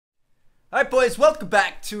Alright boys, welcome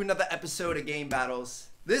back to another episode of Game Battles.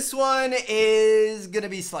 This one is gonna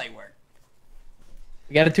be slight work.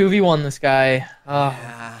 We got a 2v1 this guy.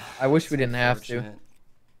 Yeah, I wish we didn't have to.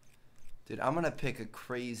 Dude, I'm gonna pick a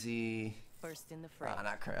crazy... First in the fray.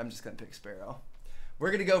 not crazy. I'm just gonna pick Sparrow.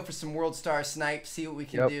 We're gonna go for some World Star Snipe, see what we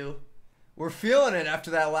can do. We're feeling it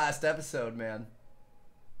after that last episode, man.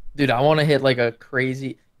 Dude, I want to hit like a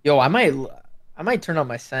crazy... Yo, I might turn on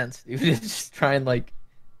my sense, dude. Just try and like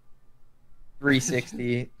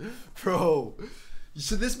 360. Bro,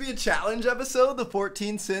 should this be a challenge episode? The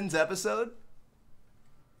 14 Sins episode?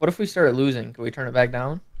 What if we start losing? Can we turn it back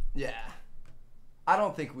down? Yeah. I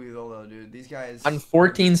don't think we will though, dude. These guys... On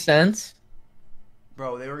 14 cents?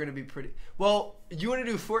 Bro, they were going to be pretty... Well, you want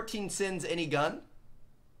to do 14 Sins any gun?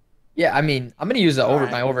 Yeah, I mean, I'm going to use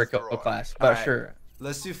my overkill class, but sure.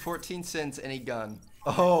 Let's do 14 Sins any gun.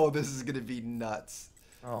 Oh, this is going to be nuts.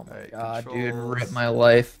 Oh my god, dude. Rip my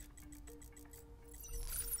life.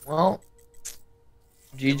 Well,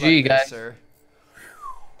 GG, guys. Sir.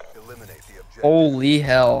 Holy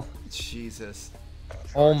hell. Jesus.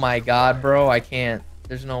 Oh my god, bro. I can't.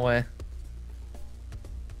 There's no way.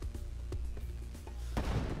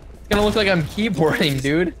 It's gonna look like I'm keyboarding,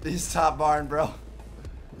 dude. He's top barn, bro.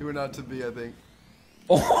 You went out to B, I think.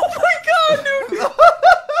 Oh my god,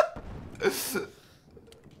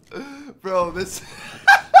 dude. Bro, this...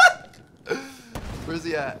 Where's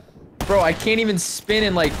he at? Bro, I can't even spin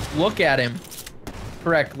and like look at him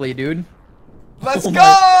correctly, dude. Let's go!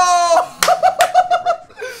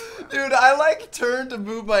 Dude, I like turned to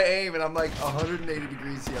move my aim and I'm like 180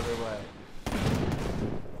 degrees the other way.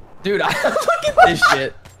 Dude, look at this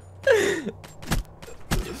shit.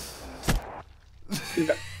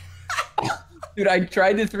 Dude, I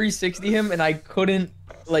tried to 360 him and I couldn't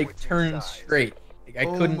like turn straight. Like, I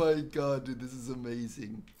couldn't. Oh my god, dude, this is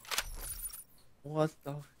amazing. What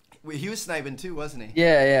the? Wait, he was sniping too, wasn't he?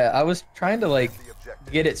 Yeah, yeah. I was trying to like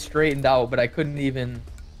get it straightened out, but I couldn't even.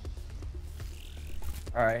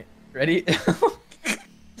 All right, ready?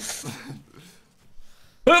 See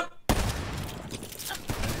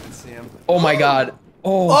him. Oh my god.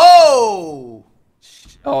 Oh. Oh.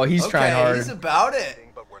 Oh, he's trying hard. He's about it.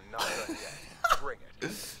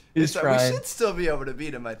 He's trying. We should still be able to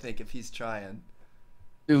beat him, I think, if he's trying.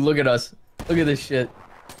 Dude, look at us. Look at this shit.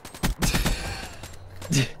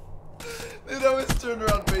 Dude, I was turned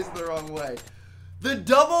around facing the wrong way. The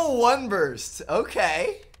double one burst.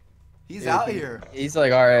 Okay. He's out here. He's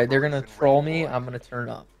like, alright, they're gonna troll me. I'm gonna turn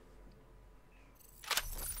up.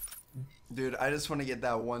 Dude, I just want to get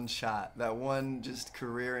that one shot. That one just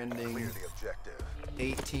career-ending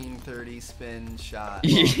 1830 spin shot.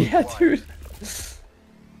 Yeah, dude. Just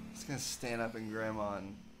gonna stand up and grandma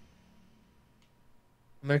and...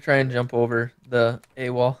 I'm gonna try and jump over the A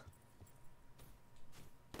wall.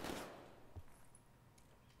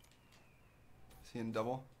 Is he in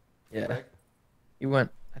double? Yeah. Quick? He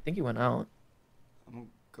went. I think he went out. I'm gonna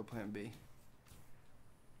go plan B.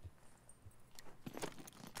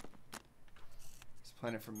 He's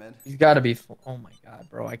playing it for mid. He's got to be. Oh my god,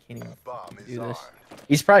 bro! I can't even do this.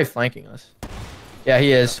 He's probably flanking us. Yeah,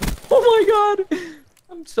 he is. Oh my god!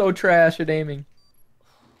 I'm so trash at aiming.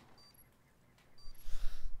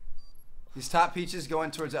 He's top peaches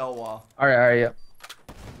going towards L wall. All right, yeah.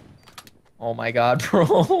 Oh my god,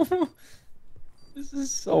 bro! This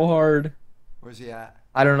is so hard. Where's he at?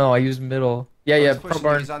 I don't know. I use middle. Yeah, yeah.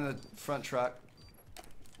 He's on the front truck.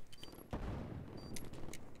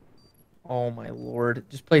 Oh my lord!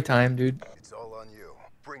 Just play time, dude. It's all on you.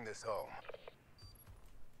 Bring this home.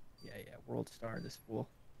 Yeah, yeah. World star, this fool.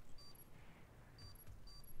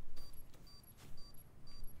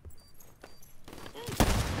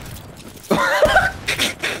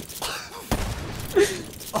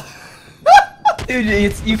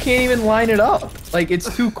 Dude, you can't even line it up. Like,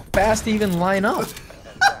 it's too fast to even line up. And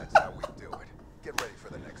that's how we do it. Get ready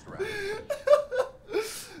for the next round.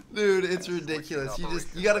 Dude, it's ridiculous.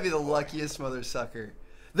 You gotta be the luckiest mother sucker.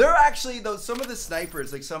 There are actually, though, some of the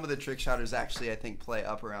snipers, like some of the trick shotters actually, I think, play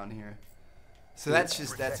up around here. So that's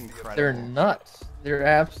incredible. They're nuts. They're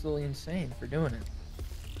absolutely insane for doing it.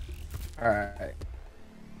 Alright.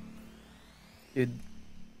 Dude.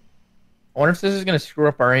 I wonder if this is gonna screw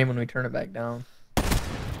up our aim when we turn it back down.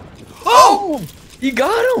 Oh! You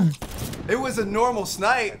got him! It was a normal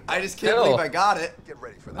snipe. I just can't believe I got it. Get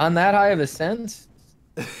ready for that. On that high of a sense?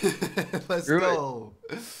 Let's go.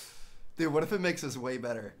 Dude, what if it makes us way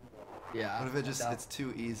better? Yeah. What if it just, it's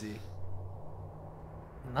too easy?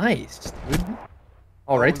 Nice, dude.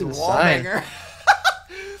 Oh, right to the wall side. hanger.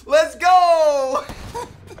 Let's go!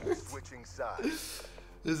 Switching sides.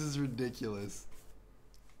 This is ridiculous.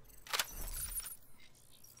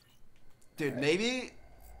 Dude, maybe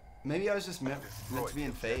I was just meant to be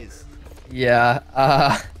in phase. Yeah.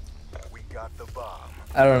 We got the bomb.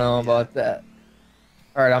 I don't know about that.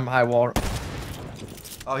 All right, I'm high wall.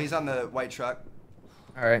 Oh, he's on the white truck.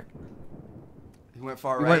 All right. He went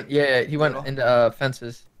far He right. went, yeah, he went Middle. into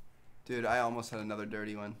fences. Dude, I almost had another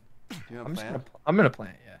dirty one. Do you want to plant? I'm gonna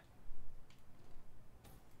plant. Yeah.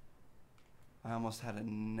 I almost had a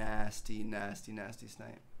nasty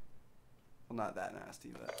snipe. Well, not that nasty,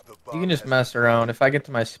 but The You bomb can just has mess been around. If I get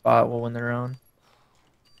to my spot, we'll win the round.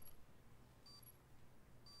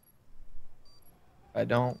 If I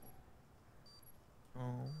don't. Oh.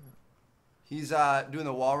 he's doing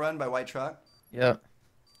the wall run by white truck. Yep.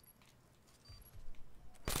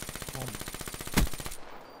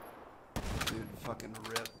 Dude, fucking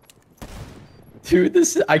rip. Dude,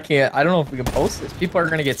 this is, I can't. I don't know if we can post this. People are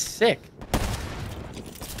gonna get sick.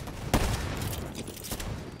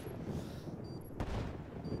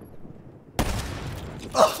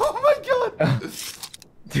 Oh my god!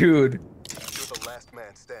 Dude. You're the last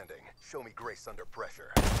man standing. Show me grace under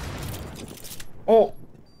pressure. Oh.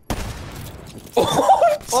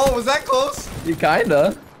 Oh, was that close? You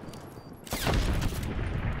kinda.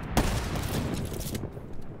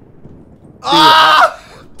 Ah!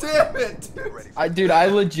 Damn it! Dude. Dude, I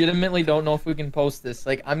legitimately don't know if we can post this.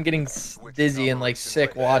 Like, I'm getting dizzy and like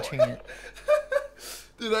sick watching it.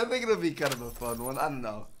 Dude, I think it'll be kind of a fun one. I don't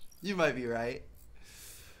know. You might be right.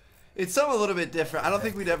 It's something a little bit different. I don't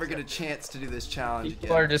think we'd ever get a chance to do this challenge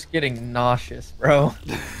People are just getting nauseous, bro.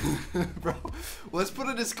 Bro, let's put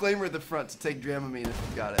a disclaimer at the front to take Dramamine if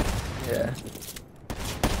you got it. Yeah.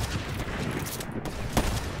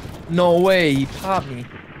 No way, he popped me.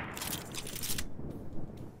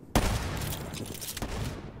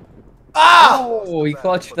 Ah! Oh, he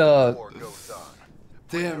clutched the. War goes on.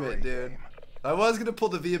 Damn it, dude. I was gonna pull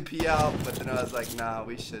the VMP out, but then I was like, nah,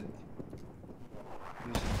 we should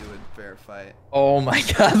do a fair fight. Oh my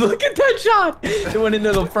god, look at that shot! It went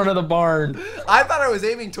into the front of the barn. I thought I was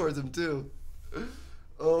aiming towards him too.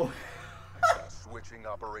 Oh. Switching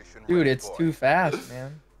operation. Dude, ready it's point. too fast,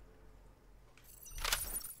 man.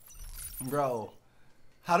 Bro,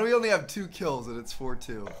 how do we only have 2 kills and it's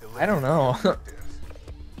 4-2? I don't know. Objectives.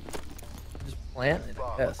 Just plant it, I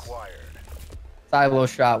Bomb guess. acquired. Silo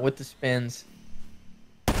shot with the spins.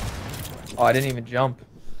 Oh, I didn't even jump.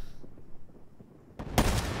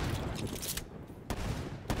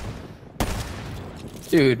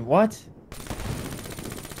 Dude, what?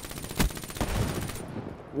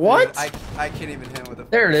 What? Dude, I can't even hit him with a.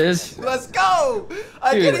 There it is. Let's go!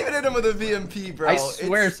 I Dude. can't even hit him with a VMP, bro. I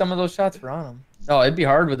swear It's- some of those shots were on him. No, it'd be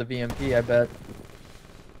hard with a VMP, I bet.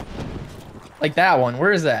 Like that one.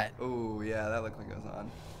 Where is that? Oh yeah, that looked like it was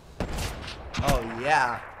on. Oh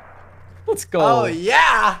yeah. Let's go. Oh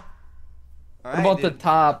yeah. All What right, about the dude.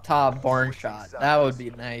 top barn shot? That would be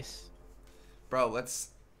nice. Bro, let's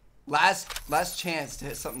last chance to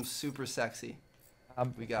hit something super sexy.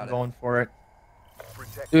 We got it. Going for it.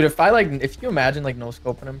 Protect. Dude, if you imagine like no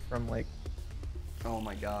scoping him from like. Oh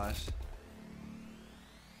my gosh.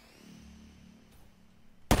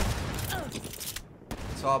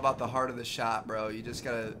 It's all about the heart of the shot, bro. You just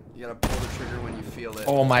gotta pull the trigger when you feel it.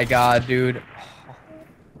 Oh my god, dude.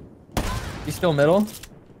 He's still middle?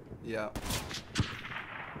 Yeah.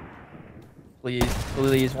 Please,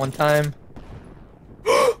 please, one time.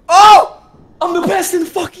 Oh! I'm the best in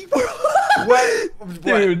fucking world. What?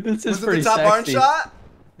 Dude, this is Was it pretty the top barn sexy. shot?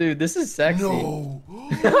 Dude, this is sexy. No.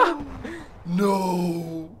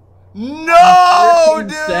 No. No,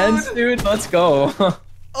 dude. Sense, dude. Let's go.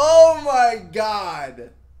 Oh my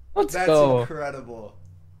god. Let's That's go. incredible.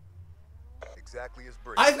 Exactly as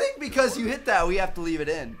brief. I think because you hit that, we have to leave it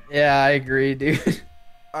in. Yeah, I agree, dude.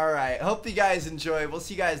 All right. Hope you guys enjoy. We'll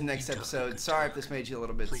see you guys next episode. Sorry if this made you a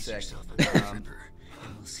little bit sick.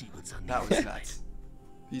 That was nuts.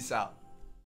 Peace out.